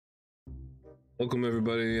Welcome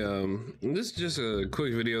everybody. This is just a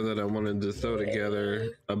quick video that I wanted to throw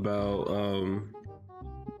together about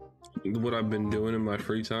what I've been doing in my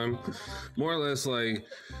free time. More or less like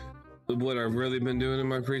what I've really been doing in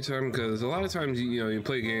my free time, because a lot of times you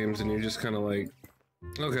play games and you're just kind of like,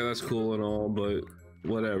 okay, that's cool and all, but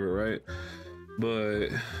whatever, right? But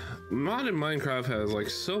modded Minecraft has like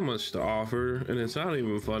so much to offer, and it's not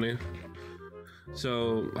even funny.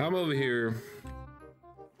 So I'm over here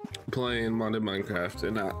playing modded Minecraft,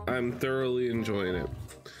 and I'm thoroughly enjoying it.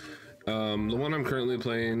 The one I'm currently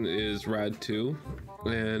playing is Rad 2,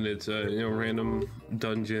 and it's random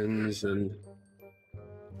dungeons and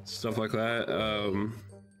stuff like that.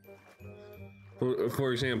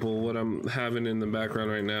 For example, what I'm having in the background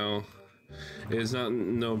right now is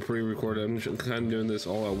no pre-recorded. I'm just kind of doing this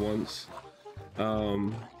all at once.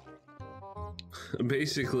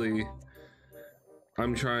 Basically,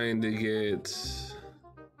 I'm trying to get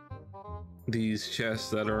these chests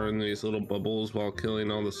that are in these little bubbles while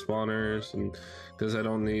killing all the spawners, and because I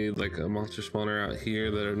don't need like a monster spawner out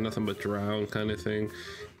here that are nothing but drown kind of thing.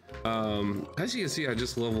 As you can see, I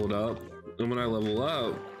just leveled up, and when I level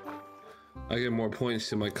up I get more points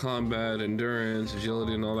to my combat, endurance,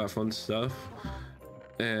 agility, and all that fun stuff.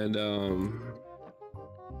 And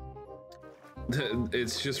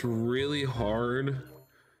it's just really hard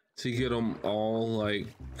to get them all like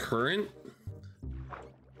current.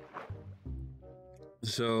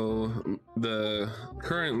 So the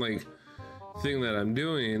current like thing that I'm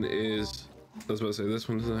doing is, I was about to say, this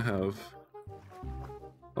one doesn't have,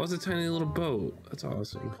 oh, it's a tiny little boat. That's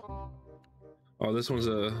awesome. Oh, this one's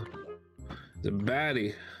a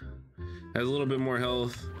baddie. Has a little bit more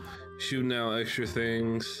health, shooting out extra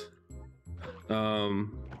things. I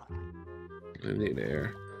need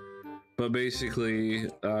air. But basically,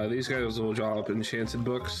 these guys will drop enchanted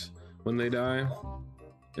books when they die,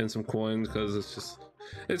 and some coins, because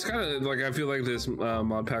it's kind of like, I feel like this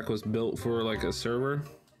mod pack was built for like a server,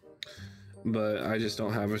 but I just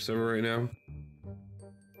don't have a server right now.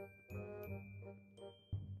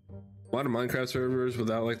 A lot of Minecraft servers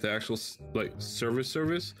without like the actual like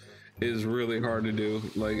service is really hard to do.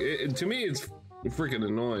 Like to me, it's freaking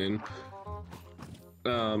annoying.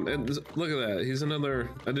 And look at that, he's another,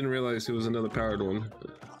 I didn't realize he was another powered one,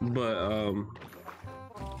 but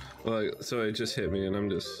like, so it just hit me and I'm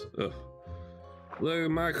just, ugh. Look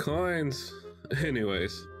at my coins.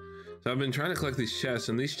 Anyways, so I've been trying to collect these chests,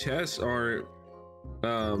 and these chests are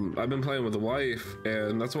I've been playing with the wife,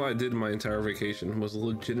 and that's why I did my entire vacation, was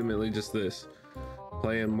legitimately just this,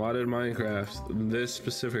 playing modded Minecraft, this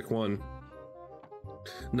specific one.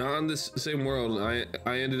 Not on this same world.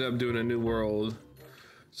 I ended up doing a new world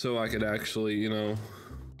so I could actually,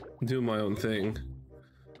 do my own thing.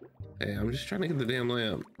 Hey, I'm just trying to get the damn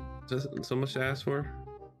lamp. Is that so much to ask for?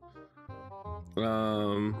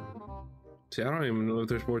 See, I don't even know if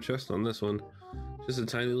there's more chests on this one. Just a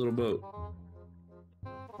tiny little boat.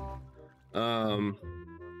 And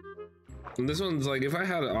this one's like, if I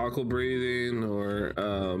had aqua breathing or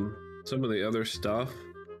some of the other stuff,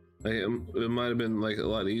 it might have been like a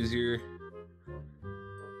lot easier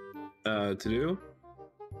to do,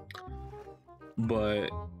 but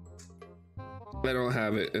I don't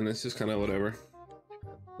have it, and it's just kind of whatever.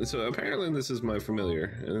 So apparently this is my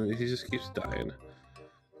familiar, and he just keeps dying.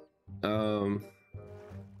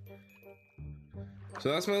 So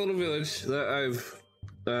that's my little village that I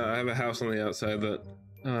have a house on the outside that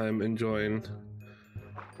I'm enjoying,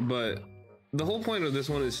 but the whole point of this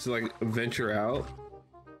one is to like venture out.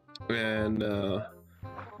 And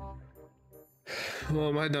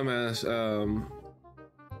well, my dumbass,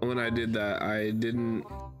 when I did that, I didn't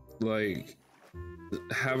like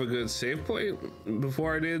have a good save point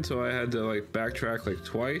before I did, so I had to like backtrack like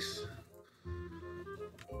twice.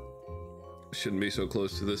 Shouldn't be so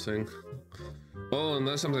close to this thing. Oh, and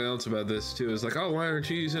that's something else about this too, is like, oh, why aren't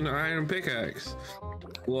you using an iron pickaxe?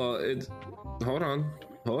 Well, it's, hold on,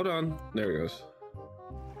 there it goes.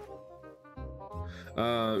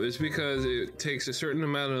 It's because it takes a certain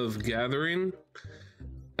amount of gathering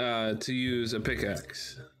to use a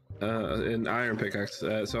pickaxe, an iron pickaxe.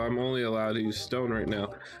 So I'm only allowed to use stone right now.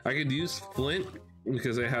 I could use flint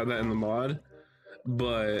because I have that in the mod,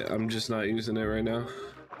 but I'm just not using it right now.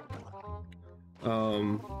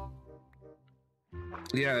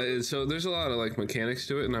 Yeah, so there's a lot of like mechanics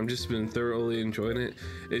to it, and I've just been thoroughly enjoying it.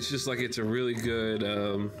 It's just like, it's a really good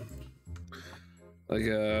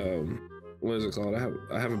what is it called? I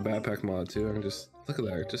have a backpack mod too. I can just, look at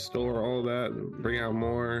that, just store all that and bring out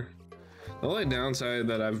more. The only downside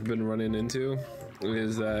that I've been running into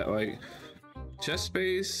is that like chest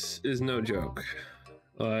space is no joke.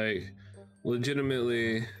 Like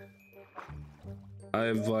legitimately,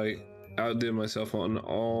 I've like outdid myself on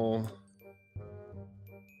all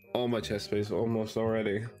my chest space almost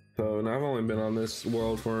already. So, and I've only been on this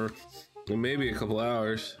world for maybe a couple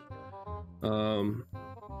hours. That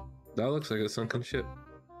looks like a sunken ship.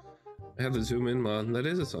 I have the zoom in mod. That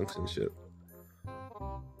is a sunken ship.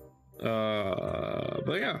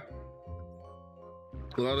 But yeah,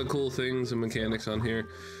 a lot of cool things and mechanics on here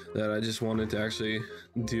that I just wanted to actually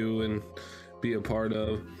do and be a part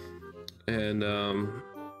of. And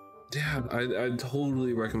yeah, I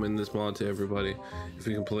totally recommend this mod to everybody if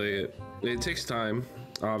you can play it. It takes time,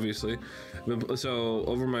 obviously. So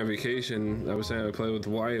over my vacation, I was saying I played with the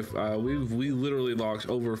wife. We literally logged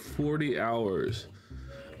over 40 hours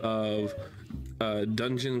of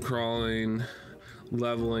dungeon crawling,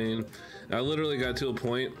 leveling. I literally got to a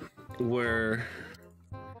point where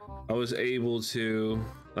I was able to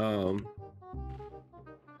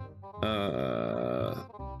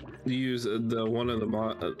use one of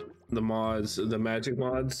the mods, the magic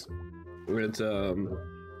mods. It's I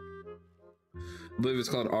believe it's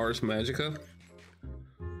called Ars Magica.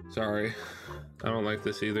 Sorry, I don't like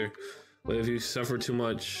this either. But if you suffer too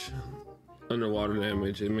much underwater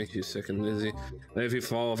damage, it makes you sick and dizzy. And if you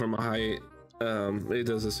fall from a height, it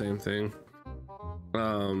does the same thing.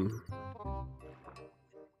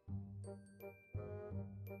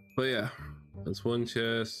 But yeah, that's one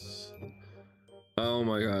chest. Oh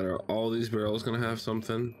my god, are all these barrels gonna have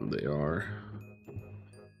something? They are.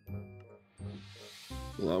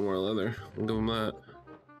 A lot more leather. I'll give them that.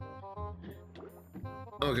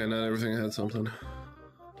 Okay, not everything had something.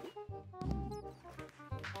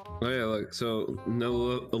 Oh yeah, like, so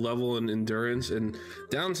no level in endurance, and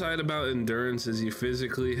downside about endurance is you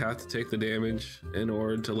physically have to take the damage in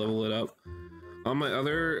order to level it up. On my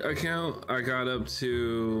other account, I got up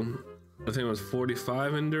to, I think it was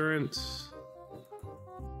 45 endurance.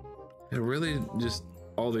 It really just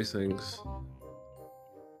all these things.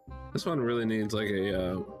 This one really needs like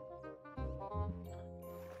a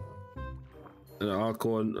an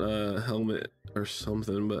aqua helmet or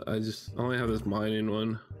something, but I only have this mining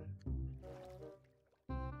one.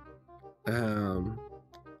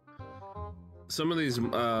 Some of these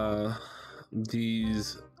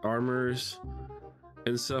armors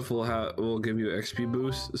and stuff will give you XP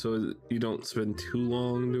boost, so you don't spend too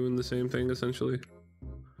long doing the same thing essentially.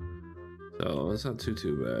 So it's not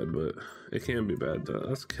too bad, but it can be bad though.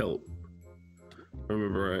 That's kelp.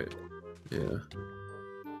 Remember right? Yeah.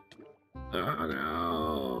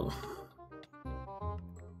 Oh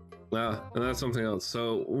no. And that's something else.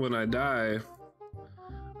 So when I die,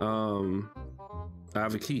 I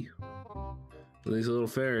have a key. These little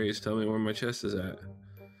fairies tell me where my chest is at.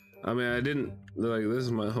 I mean, I didn't, like, this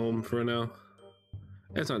is my home for now.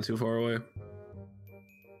 It's not too far away.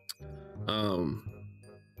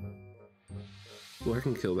 Well, I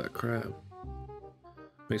can kill that crab.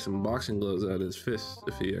 Make some boxing gloves out of his fist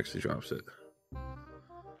if he actually drops it.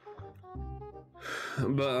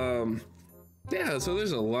 But yeah, so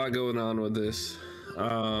there's a lot going on with this.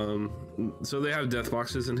 So they have death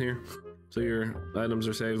boxes in here, so your items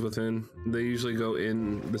are saved within. They usually go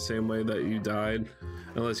in the same way that you died,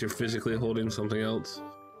 unless you're physically holding something else.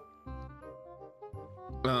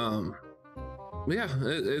 Yeah,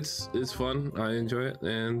 it's fun. I enjoy it,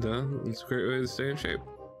 and it's a great way to stay in shape.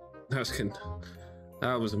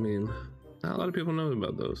 That was a meme. Not a lot of people know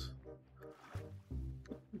about those.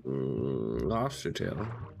 Lobster tail.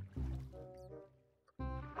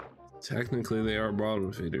 Technically, they are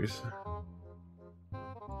bottom feeders.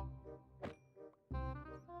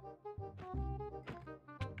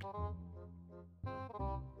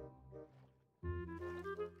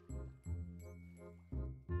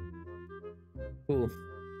 Cool.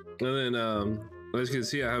 And then, as you can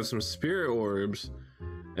see, I have some spirit orbs,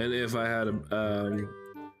 and if I had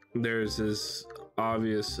there's this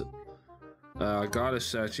obvious goddess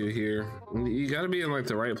statue here. You got to be in like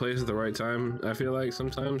the right place at the right time, I feel like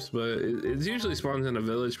sometimes, but it usually spawns in a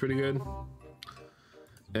village pretty good.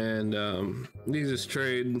 And you just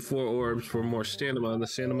trade 4 orbs for more stamina. The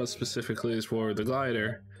stamina specifically is for the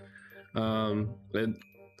glider. I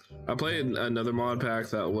played another mod pack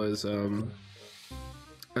that was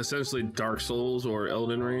essentially Dark Souls or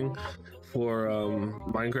Elden Ring for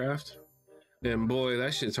Minecraft. And boy,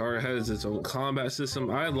 that shit's hard. It has its own combat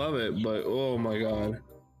system. I love it, but oh my god.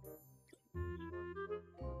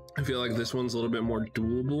 I feel like this one's a little bit more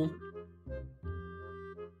doable.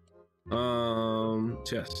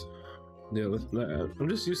 Chest. Yeah, I'm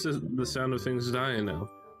just used to the sound of things dying now.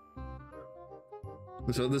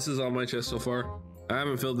 So this is all my chest so far. I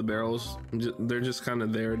haven't filled the barrels. They're just kind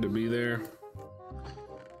of there to be there.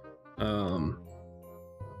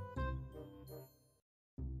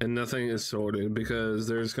 and nothing is sorted, because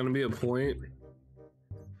there's going to be a point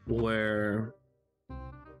where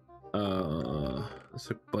it's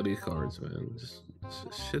like buddy cards, man. Just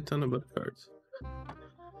a shit ton of buddy cards.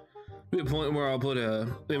 Be a point where I'll put a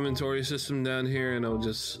inventory system down here, and I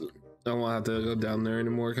won't have to go down there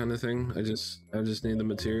anymore, kind of thing. I just need the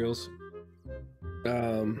materials.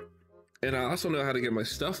 And I also know how to get my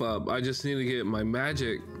stuff up. I just need to get my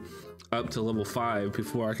magic up to level 5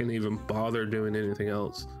 before I can even bother doing anything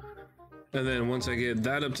else. And then once I get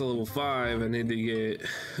that up to level 5, I need to get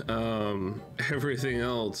everything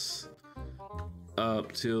else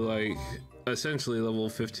up to like essentially level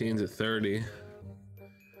 15 to 30.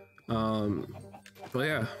 But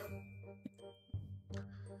yeah.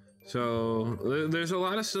 So there's a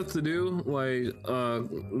lot of stuff to do. Like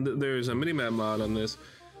there's a mini-map mod on this.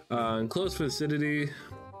 Enclosed vicinity,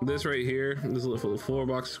 this right here, this little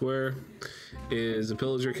 4-box square is a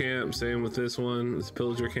pillager camp. Same with this one, it's a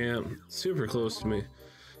pillager camp, super close to me.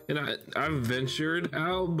 And I've ventured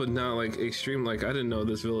out, but not like extreme. Like I didn't know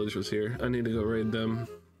this village was here. I need to go raid them.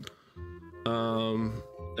 And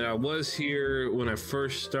I was here when I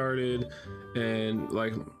first started, and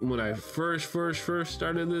like when I first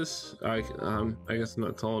started this, I guess I'm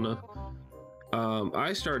not tall enough.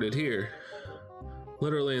 I started here,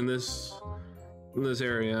 literally in this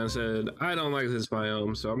area. I said I don't like this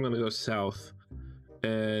biome, so I'm gonna go south.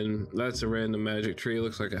 And that's a random magic tree. It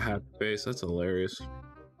looks like a happy face. That's hilarious.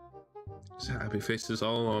 Just happy faces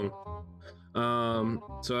all along.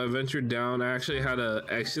 So I ventured down. I actually had to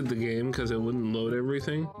exit the game because it wouldn't load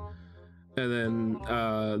everything. And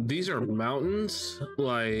then these are mountains.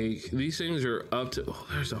 Like these things are up to, oh,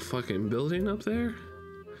 there's a fucking building up there.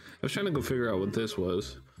 I was trying to go figure out what this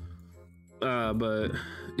was. But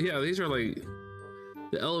yeah, these are like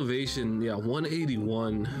the elevation, yeah,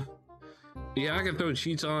 181. Yeah, I can throw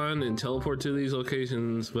cheats on and teleport to these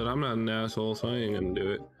locations, but I'm not an asshole, so I ain't gonna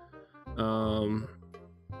do it.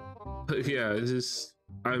 But yeah, it's just,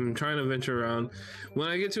 I'm trying to venture around. When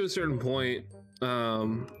I get to a certain point,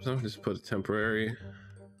 so I'll just put a temporary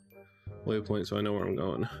waypoint so I know where I'm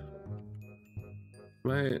going.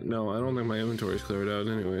 No, I don't think my inventory is cleared out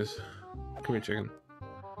anyways. Come here, chicken.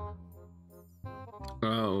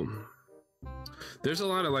 There's a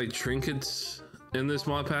lot of like trinkets in this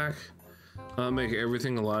mod pack. Make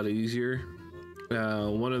everything a lot easier.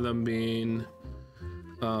 One of them being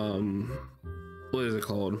what is it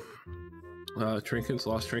called? Trinkets,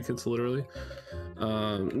 lost trinkets, literally.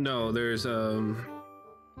 No, there's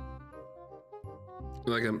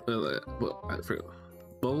like I forget,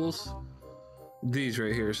 bubbles. These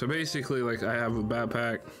right here. So basically, like I have a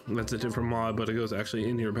backpack that's a different mod, but it goes actually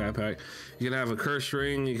in your backpack. You can have a cursed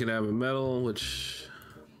ring, you can have a medal, which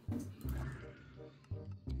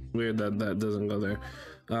weird that doesn't go there.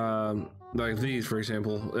 Like these, for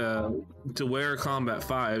example, to wear combat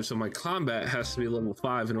 5, so my combat has to be level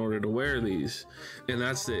 5 in order to wear these, and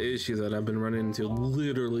that's the issue that I've been running into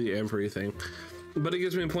literally everything. But it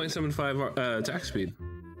gives me 0.75 attack speed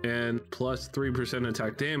and plus 3%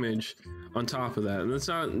 attack damage on top of that. And it's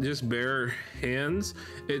not just bare hands,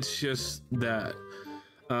 it's just that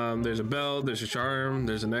there's a belt, there's a charm,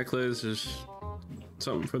 there's a necklace, there's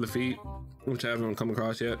something for the feet, which I haven't come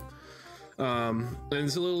across yet. And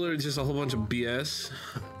it's literally just a whole bunch of BS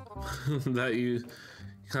that you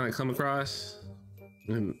kind of come across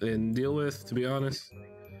and deal with, to be honest.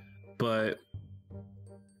 But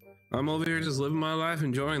I'm over here just living my life,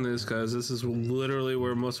 enjoying this, because this is literally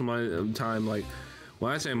where most of my time, like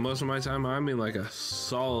when I say most of my time, I mean like a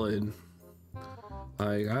solid,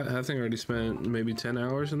 like I think I already spent maybe 10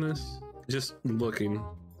 hours in this, just looking.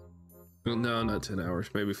 No, not 10 hours,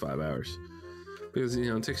 maybe 5 hours, because you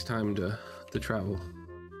know it takes time to travel.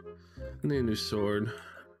 I need a new sword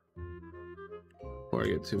before I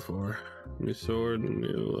get too far. New sword,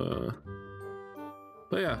 new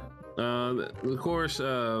but yeah, of course,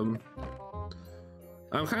 I'm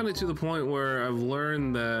kind of to the point where I've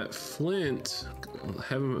learned that flint,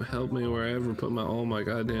 heaven help me where I ever put my, oh my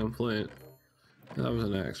goddamn flint. That was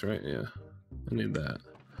an axe, right? Yeah, I need that.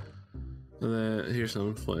 And then here's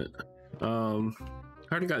some flint. I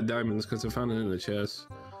already got diamonds because I found it in the chest.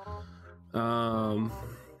 I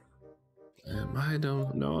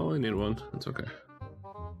don't know. I only need one. It's okay.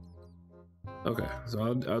 Okay, so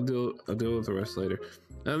I'll deal with the rest later.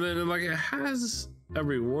 And then like it has a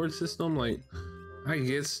reward system. Like I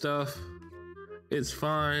get stuff, it's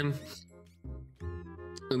fine.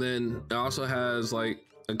 And then it also has like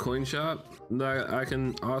a coin shop that I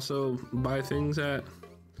can also buy things at.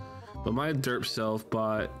 But my derp self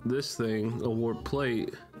bought this thing, a warp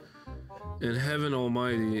plate, and heaven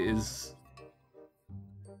almighty is,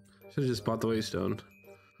 should have just bought the waystone.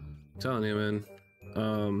 telling you, man.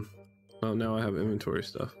 Oh, now I have inventory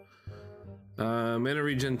stuff. Mana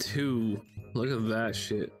regen 2. Look at that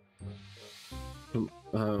shit.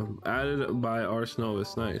 Added by Ars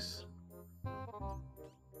Novus. Nice.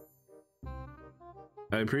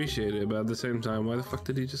 I appreciate it, but at the same time, why the fuck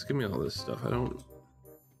did he just give me all this stuff? I don't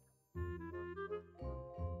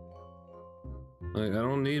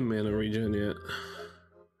need mana regen yet.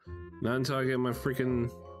 Not until I get my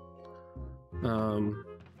freaking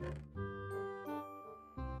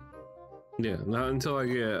yeah, not until I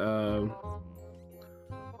get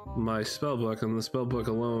my spellbook, and the spellbook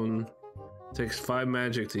alone takes 5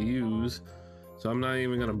 magic to use, so I'm not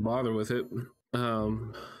even gonna bother with it.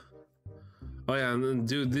 Oh yeah, and then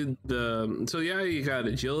dude, so yeah, you got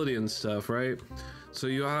agility and stuff, right? So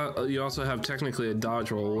you also have technically a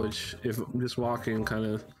dodge roll, which if just walking kind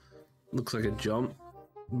of looks like a jump,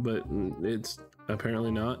 but it's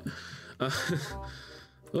apparently not.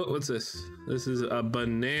 Oh, what's this? This is a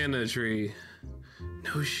banana tree.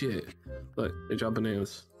 No shit. Look, they drop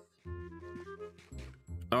bananas.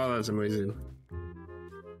 Oh, that's amazing.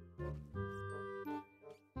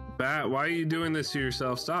 Bat, why are you doing this to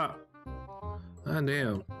yourself? Stop. Ah,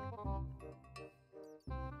 damn.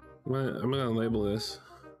 I'm gonna label this.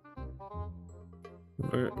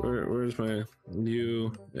 Where's my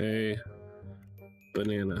a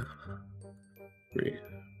banana tree?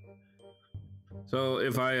 So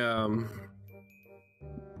if I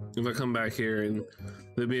come back here and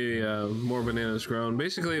there'd be more bananas grown,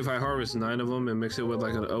 basically if I harvest 9 of them and mix it with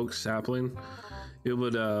like an oak sapling, it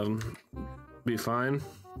would be fine.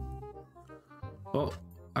 Oh,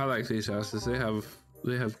 I like these houses. They have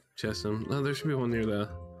chests in them. Oh, there should be one near the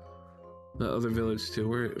other village too.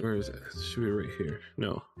 Where is it? It should be right here.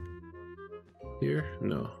 No. Here?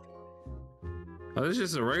 No. Oh, this is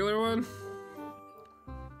just a regular one?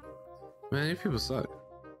 Man, you people suck.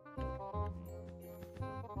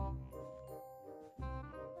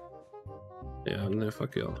 Yeah, no,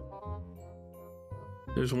 fuck y'all.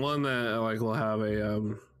 There's one that like will have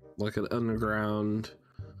a like an underground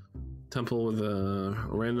temple with a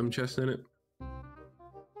random chest in it.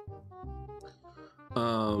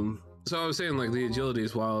 So I was saying like the agility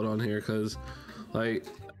is wild on here because like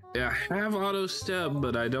I have auto step,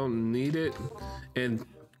 but I don't need it, and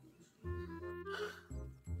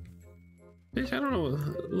bitch, I don't know.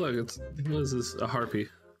 Look, what is this? A harpy.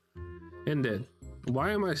 And dead.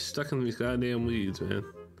 Why am I stuck in these goddamn weeds, man?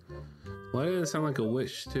 Why does it sound like a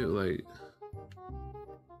witch too? Like,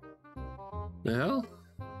 the hell?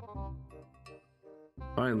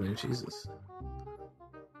 Finally, Jesus.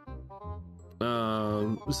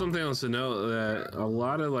 Something else to note, that a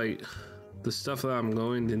lot of like the stuff that I'm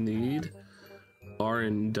going to need are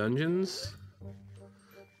in dungeons,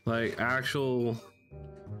 like actual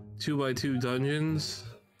 2x2 dungeons.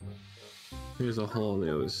 Here's a hole on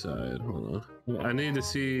the other side. Hold on, I need to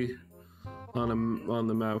see on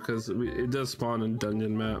the map because it does spawn a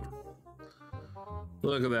dungeon map.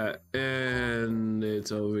 Look at that, and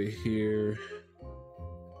it's over here.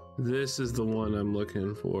 This is the one I'm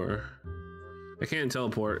looking for. I can't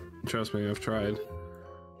teleport, trust me, I've tried.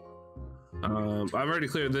 I've already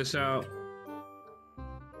cleared this out,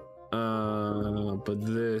 but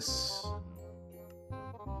this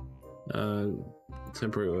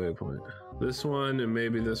temporary waypoint, this one, and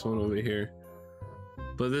maybe this one over here.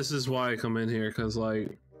 But this is why I come in here, because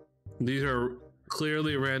like these are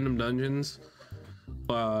clearly random dungeons,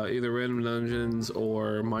 either random dungeons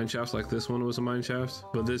or mine shafts. Like this one was a mine shaft,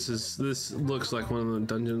 but this looks like one of the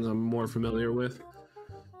dungeons I'm more familiar with,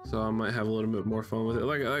 so I might have a little bit more fun with it.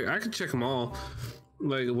 Like I could check them all,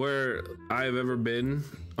 like where I've ever been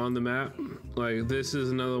on the map. Like this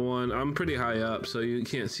is another one. I'm pretty high up, so you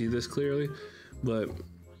can't see this clearly, but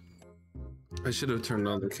I should have turned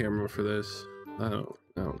on the camera for this. I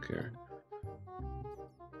don't care.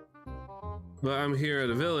 But I'm here at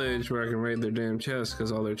a village where I can raid their damn chests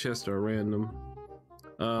because all their chests are random.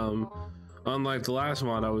 Unlike the last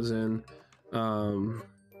mod I was in,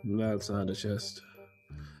 that's not a chest.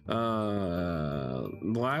 The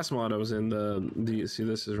last mod I was in, see,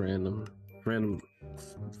 this is random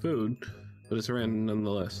food, but it's random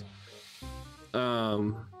nonetheless.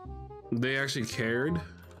 They actually cared.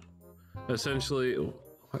 Essentially,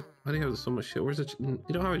 why do you have so much shit? Where's the? You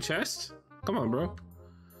don't have a chest? Come on, bro.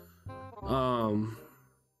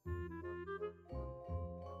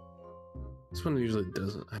 This one usually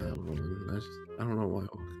doesn't have one. I don't know why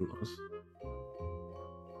it was.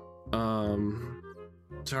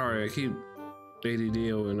 Sorry, I keep ADD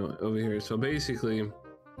over here. So basically,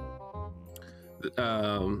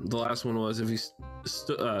 the last one was if you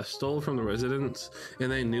stole from the residents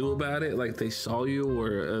and they knew about it, like they saw you,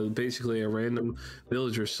 or basically a random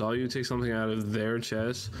villager saw you take something out of their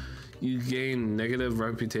chest, you gain negative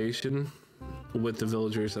reputation with the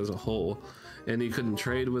villagers as a whole. And you couldn't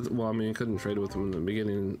trade with, well, I mean, you couldn't trade with them in the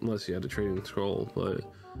beginning unless you had a trading scroll, but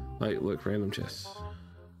like, look, random chests.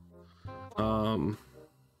 I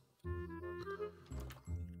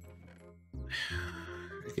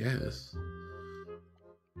guess.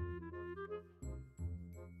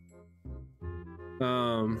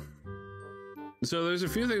 So there's a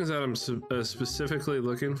few things that I'm specifically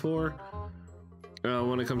looking for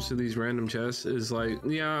when it comes to these random chests. Is like,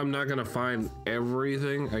 yeah, I'm not gonna find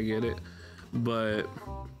everything, I get it, but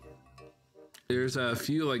there's a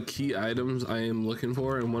few like key items I am looking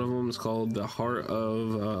for, and one of them is called the Heart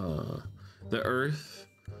of the Earth.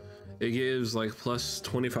 It gives like plus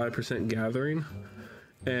 25% gathering,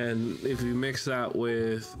 and if you mix that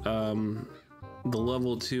with the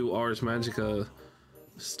level 2 Ars Magica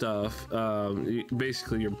stuff,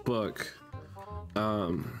 basically your book,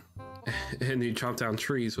 and you chop down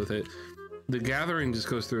trees with it, the gathering just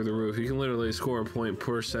goes through the roof. You can literally score a point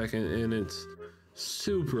per second, and it's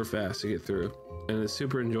super fast to get through, and it's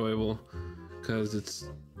super enjoyable because it's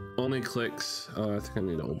only clicks. I think I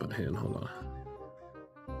need to open hand, hold on.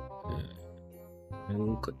 Yeah.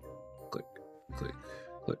 And click, click, click,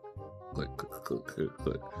 click, click, click, click, click,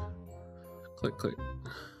 click, click, click,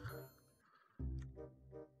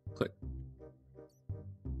 click.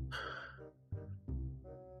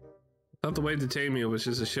 Not the way to tame you, it was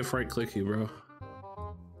just a shift right click you, bro.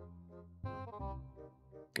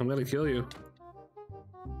 I'm gonna kill you.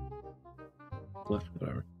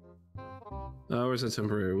 Whatever. Where's the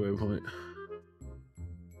temporary waypoint?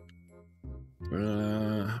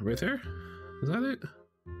 Right there? Is that it?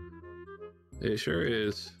 It sure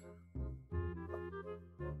is.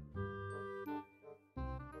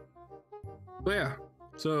 But yeah,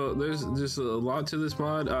 so there's just a lot to this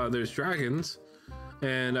mod. There's dragons,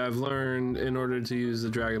 and I've learned in order to use the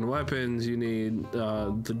dragon weapons, you need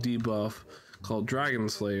the debuff called Dragon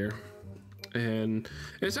Slayer. And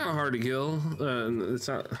it's not hard to kill. It's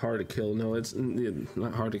not hard to kill. No, it's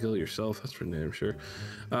not hard to kill yourself. That's for damn sure.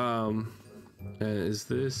 And is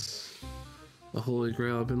this the holy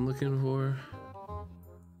grail I've been looking for?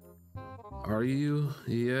 Are you?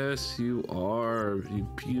 Yes, you are. You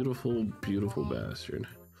beautiful, beautiful bastard.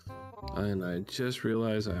 And I just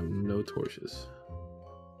realized I have no torches.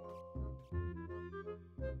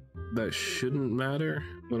 That shouldn't matter,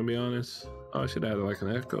 I'm gonna be honest. Oh, I should add like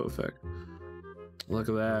an echo effect. Look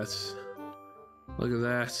at that. Look at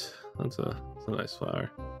that. That's a nice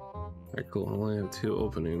flower. Alright, cool. I only have 2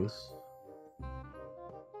 openings.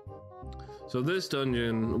 So this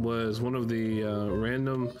dungeon was one of the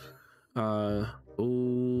random. Oh,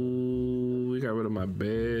 we got rid of my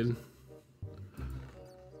bed.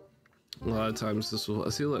 A lot of times this will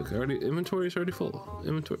see. Look, already inventory is already full.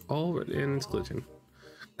 Inventory already, and it's glitching.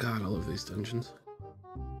 God, I love these dungeons.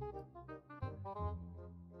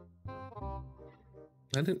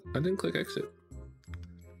 I didn't click exit.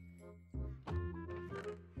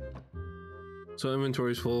 So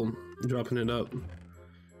inventory's full, dropping it up.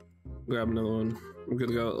 Grab another one. We're good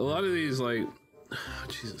to go. A lot of these, like, oh,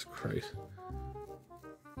 Jesus Christ.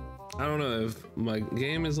 I don't know if my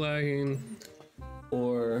game is lagging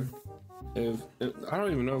or if I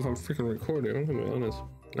don't even know if I'm freaking recording. I'm gonna be honest.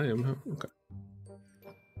 I am, huh? Okay.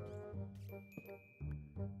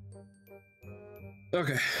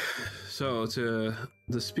 Okay, so to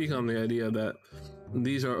speak on the idea that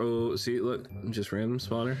these are, oh, see, look, just random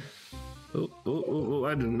spawner. Oh,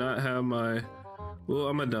 I do not have my, oh,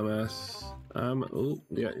 I'm a dumbass. Oh,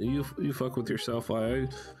 yeah, you fuck with yourself. I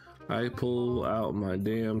pull out my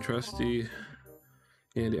damn trusty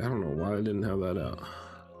Andy. I don't know why I didn't have that out.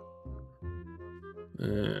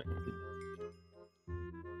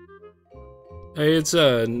 Hey, it's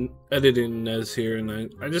editing Nez here, and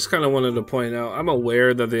I just kind of wanted to point out, I'm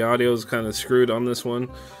aware that the audio is kind of screwed on this one,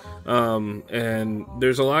 and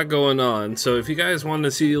there's a lot going on. So if you guys want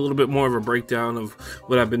to see a little bit more of a breakdown of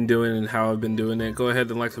what I've been doing and how I've been doing it, go ahead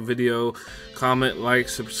and like the video, comment, like,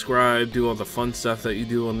 subscribe, do all the fun stuff that you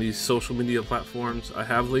do on these social media platforms. I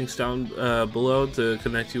have links down below to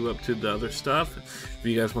connect you up to the other stuff. If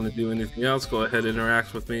you guys want to do anything else, go ahead and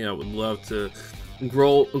interact with me. I would love to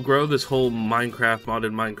grow this whole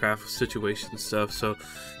modded Minecraft situation stuff. So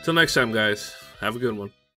till next time, guys, have a good one.